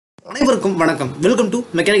அனைவருக்கும் வணக்கம். Welcome to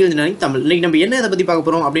mechanical engineering Tamil. இன்னைக்கு நம்ம என்ன இதை பற்றி பார்க்க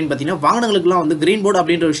போகிறோம் அப்படின்னு பார்த்தீங்கன்னா, வாகனங்களுக்குலாம் வந்து கிரீன் போர்டு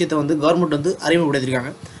அப்படின்ற விஷயத்தை வந்து கவர்மெண்ட் வந்து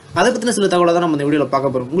அறிமுகப்படுத்திருக்காங்க. அதை பற்றின சில தகவலை தான் நம்ம இந்த வீடியோவில்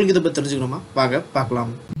பார்க்க போகிறோம். உங்களுக்கு இதை பற்றி தெரிஞ்சுக்கணுமா? வாங்க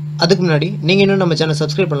பார்க்கலாம். அதுக்கு முன்னாடி நீங்கள் இன்னும் நம்ம சேனல்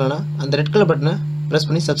சப்ஸ்கிரைப் பண்ணலன்னா அந்த ரெட் கலர் பட்டனை ப்ரெஸ்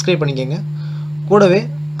பண்ணி சப்ஸ்கிரைப் பண்ணிக்கோங்க. கூடவே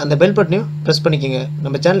அந்த பெல் பட்டனையும் ப்ரெஸ் பண்ணிக்கோங்க.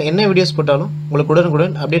 நம்ம சேனல் என்ன வீடியோஸ் போட்டாலும் உங்களுக்கு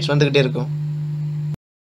உடனுக்குடன் அப்டேட்ஸ் வந்துக்கிட்டே இருக்கும்.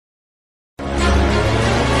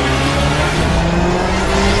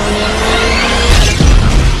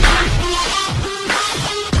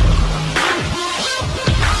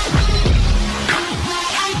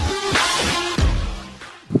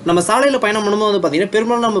 நம்ம சாலையில் பயணம் பண்ணும்போது வந்து பார்த்தீங்கன்னா,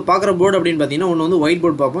 பெரும்பாலும் நம்ம பார்க்குற போர்டு அப்படின்னு பார்த்தீங்கன்னா, ஒன்று வந்து ஒயிட்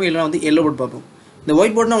போர்டு பார்ப்போம், இல்லை வந்து எல்லோ போர்டு பார்ப்போம். இந்த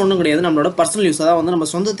ஒயிட் போர்டுனா ஒன்றும் கிடையாது, நம்மளோட பர்சனல் யூஸ். அதாவது வந்து நம்ம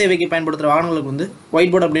சொந்த தேவைக்கு பயன்படுத்துகிற வாகனங்களுக்கு வந்து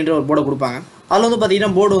ஒயிட் போர்டு அப்படின்ற ஒரு போர்டை கொடுப்பாங்க. அதில் வந்து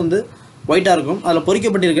பார்த்தீங்கன்னா போர்டு வந்து ஒயிட்டாக இருக்கும். அதில்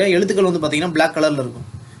பொறிக்கப்பட்டிருக்க எழுத்துக்கள் வந்து பார்த்தீங்கன்னா பிளாக் கலரில் இருக்கும்.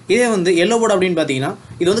 இதே வந்து எல்லோ போர்டு அப்படின்னு பார்த்தீங்கன்னா,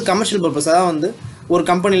 இது வந்து கமர்ஷியல் பர்பஸ். அதாவது வந்து ஒரு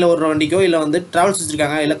கம்பெனியில் ஒரு வண்டிக்கோ, இல்லை வந்து ட்ராவல்ஸ்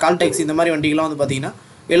வச்சுருக்காங்க, இல்லை கால் டாக்ஸி இந்த மாதிரி வண்டிக்கெலாம் வந்து பார்த்தீங்கன்னா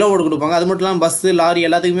எல்லோ போர்டு கொடுப்பாங்க. அது மட்டும் இல்லாமல் பஸ்ஸு, லாரி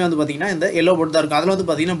எல்லாத்துக்குமே வந்து பார்த்தீங்கன்னா இந்த எல்லோ போர்டு தான் இருக்கும். அதில் வந்து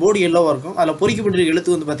பார்த்தீங்கன்னா போர்டு எல்லோவாக இருக்கும். அதில் பொறிக்கப்பட்டிருக்க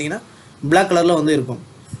எழுத்து வந்து பார்த்தீங்கன்னா பிளாக் கலரில் வந்து இருக்கும்.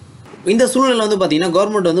 இந்த சூழ்நிலை வந்து பார்த்தீங்கன்னா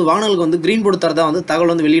கவர்மெண்ட் வந்து வாகனங்களுக்கு வந்து கிரீன் போர்டு தரதா வந்து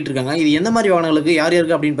தகவல் வந்து வெளியிட்டிருக்காங்க. இது எந்த மாதிரி வாகனங்களுக்கு யார்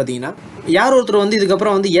யாருக்கு அப்படின்னு பார்த்தீங்கன்னா, யார் ஒருத்தர் வந்து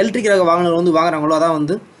இதுக்கப்புறம் வந்து எலக்ட்ரிக் ரக வாகனங்கள் வந்து வாங்குறாங்களோ, அதான்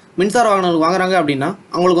வந்து மின்சார வாகனங்கள் வாங்குறாங்க அப்படின்னா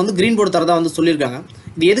அவங்களுக்கு வந்து கிரீன் போர்டு தரதா வந்து சொல்லியிருக்காங்க.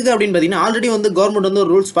 இது எதுக்கு அப்படின்னு பார்த்தீங்கன்னா, ஆல்ரெடி வந்து கவர்மெண்ட் வந்து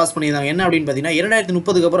ஒரு ரூல்ஸ் பாஸ் பண்ணியிருந்தாங்க. என்ன அப்படின்னு பார்த்தீங்கன்னா,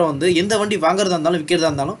 2030க்கு அப்புறம் வந்து எந்த வண்டி வாங்குறதா இருந்தாலும் விற்கிறதா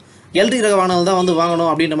இருந்தாலும் எலக்ட்ரிக் ரக வாகனங்கள் தான் வந்து வாங்கணும்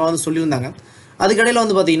அப்படின்ற மாதிரி வந்து சொல்லியிருந்தாங்க. அதுக்கடையில்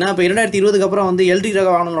வந்து பார்த்தீங்கன்னா, இப்போ 2020க்கு அப்புறம் வந்து எலக்ட்ரிக் ரக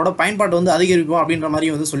வாகனங்களோட பயன்பாடு வந்து அதிகரிப்போம் அப்படின்ற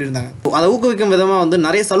மாதிரி வந்து சொல்லியிருந்தாங்க. அதை ஊக்குவிக்கும் விதமாக வந்து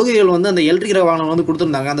நிறைய சலுகைகள் வந்து அந்த எலக்ட்ரிக் ரக வாகனங்கள் வந்து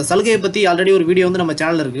கொடுத்துருந்தாங்க. அந்த சலுகையை பற்றி ஆல்ரெடி ஒரு வீடியோ வந்து நம்ம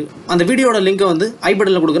சேனலில் இருக்குது. அந்த வீடியோட லிங்கை வந்து ஐ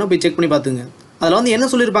பட்டனில் கொடுக்குறோம், போய் செக் பண்ணி பார்த்துங்க. அதில் வந்து என்ன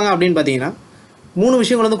சொல்லியிருப்பாங்க அப்படின்னு பார்த்தீங்கன்னா, 3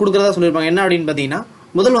 விஷயங்கள் வந்து கொடுக்குறதா சொல்லியிருப்பாங்க. என்ன அப்படின்னு பார்த்தீங்கன்னா,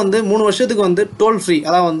 முதல் வந்து 3 வருஷத்துக்கு வந்து டோல் ஃப்ரீ.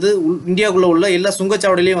 அதாவது வந்து இந்தியாவுக்குள்ளே உள்ள எல்லா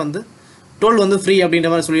சுங்கச்சாவடியிலையும் வந்து டோல் வந்து ஃப்ரீ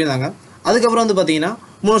அப்படின்ற மாதிரி சொல்லியிருந்தாங்க. அதுக்கப்புறம் வந்து பார்த்தீங்கன்னா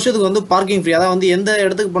 3 வருஷத்துக்கு வந்து பார்க்கிங் ஃப்ரீ. அதாவது வந்து எந்த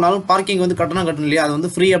இடத்துக்கு போனாலும் பார்க்கிங் வந்து கட்டணம் இல்லையா, அது வந்து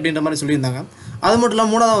ஃப்ரீ அப்படின்ற மாதிரி சொல்லியிருந்தாங்க. அது மட்டும்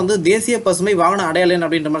இல்லாமல் 3வது வந்து தேசிய பசுமை வாகன அடையாள எண்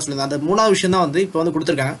அப்படின்ற மாதிரி சொல்லியிருந்தாங்க. அந்த 3வது விஷயம் தான் வந்து இப்போ வந்து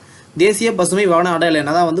கொடுத்துருக்காங்க. தேசிய பசுமை வாகன அடையாள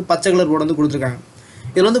எண், அதான் வந்து பச்சை கலர் போர்டு வந்து கொடுத்துருக்காங்க.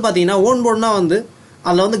 இதில் வந்து பார்த்தீங்கன்னா ஓன் போர்டுனா வந்து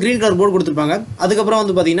அதில் வந்து க்ரீன் கலர் போர்டு கொடுத்துருப்பாங்க. அதுக்கப்புறம்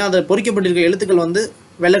வந்து பார்த்தீங்கன்னா அதை பொறிக்கப்பட்டிருக்க எழுத்துக்கள் வந்து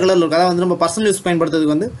வெள்ளை கலரில் இருக்கும். அதாவது வந்து நம்ம பர்சனல் யூஸ்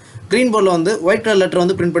பயன்படுத்துறதுக்கு வந்து க்ரீன் போர்டில் வந்து ஒயிட் கலர் லெட்டர்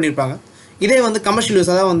வந்து பிரிண்ட் பண்ணியிருப்பாங்க. இதே வந்து கமர்ஷியல்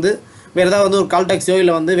யூஸ், அதாவது வந்து வேறு ஏதாவது வந்து ஒரு கால் டாக்ஸியோ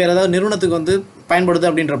இல்லை வந்து வேறு ஏதாவது நிறுவனத்துக்கு வந்து பயன்படுது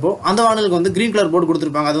அப்படின்றப்போ அந்த வாகனங்களுக்கு வந்து க்ரீன் கலர் போர்டு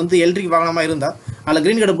கொடுத்துருப்பாங்க. அது வந்து எலக்ட்ரிக் வாகனமாக இருந்தால் அதில்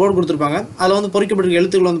க்ரீன் கலர் போர்டு கொடுத்துருப்பாங்க. அதில் வந்து பொறிக்கப்பட்டிருக்க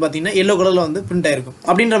எழுத்துக்கள் வந்து பார்த்தீங்கன்னா எல்லோ கலரில் வந்து பிரிண்ட் ஆயிருக்கும்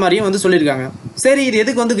அப்படின்ற மாதிரியும் வந்து சொல்லியிருக்காங்க. சரி, இது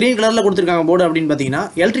எதுக்கு வந்து க்ரீன் கலரில் கொடுத்துருக்காங்க போர்டு அப்படின்னு பார்த்தீங்கன்னா,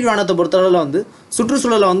 எலக்ட்ரிக் வாகனத்தை பொறுத்தளவில் வந்து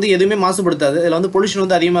சுற்றுச்சூழலை வந்து எதுவுமே மாசுபடுத்தாது, இதில் வந்து பொல்யூஷன்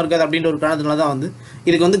வந்து அதிகமாக இருக்காது அப்படின்ற ஒரு காரணத்தினால தான் வந்து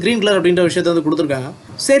இதுக்கு வந்து க்ரீன் கலர் அப்படின்ற விஷயத்தை வந்து கொடுத்துருக்காங்க.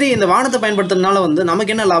 சரி, இந்த வாகனத்தை பயன்படுத்துறதுனால வந்து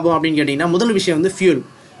நமக்கு என்ன லாபம் அப்படின்னு கேட்டிங்கன்னா, முதல் விஷயம் வந்து ஃபியூல்.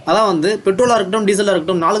 அதான் வந்து பெட்ரோலாக இருக்கட்டும், டீசலாக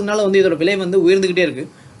இருக்கட்டும், நாளுக்கு நாள் வந்து இதோட விலை வந்து உயர்ந்துகிட்டே இருக்குது.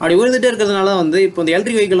 அப்படி உயர்ந்துகிட்டே இருக்கிறதுனால வந்து இப்போ இந்த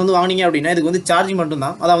எலக்ட்ரிக் வெஹிக்கிள் வந்து வாங்கினீங்க அப்படின்னா இதுக்கு வந்து சார்ஜிங்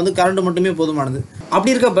மட்டும்தான், அதாவது வந்து கரண்ட் மட்டுமே போதுமானது.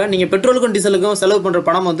 அப்படி இருக்கப்ப நீங்கள் பெட்ரோலுக்கும் டீசலுக்கும் செலவு பண்ணுற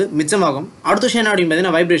பணம் வந்து மிச்சமாகும். அடுத்த விஷயம் என்ன அப்படின்னு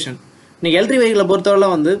பார்த்தீங்கன்னா வைப்ரேஷன். நீங்கள் எலக்ட்ரிக் வெஹிக்கிளை பொறுத்தவரை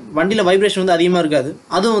வந்து வண்டியில் வைப்ரேஷன் வந்து அதிகமாக இருக்காது.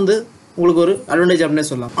 அதுவும் வந்து உங்களுக்கு ஒரு அட்வான்டேஜ் அப்படின்னு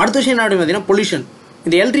சொல்லலாம். அடுத்த விஷயம் என்ன அப்படின்னு பார்த்தீங்கன்னா பொல்யூஷன்.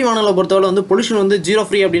 இந்த எலக்ட்ரிக் வாகனங்களை பொறுத்தவரை வந்து பொல்யூஷன் வந்து ஜீரோ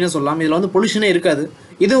ஃப்ரீ அப்படின்னு சொல்லலாம். இதில் வந்து பொல்யூஷனே இருக்காது.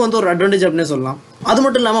 இது வந்து ஒரு அட்வான்டேஜ் அப்படின்னு சொல்லலாம். அது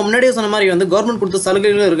மட்டும் இல்லாமல் முன்னாடியே சொன்ன மாதிரி வந்து கவர்மெண்ட் கொடுத்த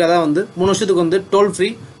சலுகைகளும் இருக்குது. அதாவது வந்து 3 வருஷத்துக்கு வந்து டோல் ஃப்ரீ,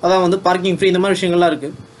 அதாவது வந்து பார்க்கிங் ஃப்ரீ, இந்த மாதிரி விஷயங்கள்லாம்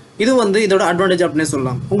இருக்குது. இது வந்து இதோட அட்வான்டேஜ் அப்படின்னு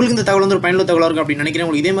சொல்லலாம். உங்களுக்கு இந்த தகவல் வந்து ஒரு பயனுள்ள தகவலாக இருக்குது அப்படின்னு நினைக்கிறேன்.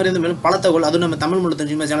 உங்களுக்கு இதே மாதிரி வந்து மேலும் பல தகவல், அதுவும் நம்ம தமிழ் மொழி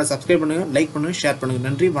தெரிஞ்சுமா சேனலை சப்ஸ்கிரைப் பண்ணுங்கள், லைக் பண்ணுங்கள், ஷேர் பண்ணுங்கள்.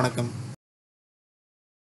 நன்றி, வணக்கம்.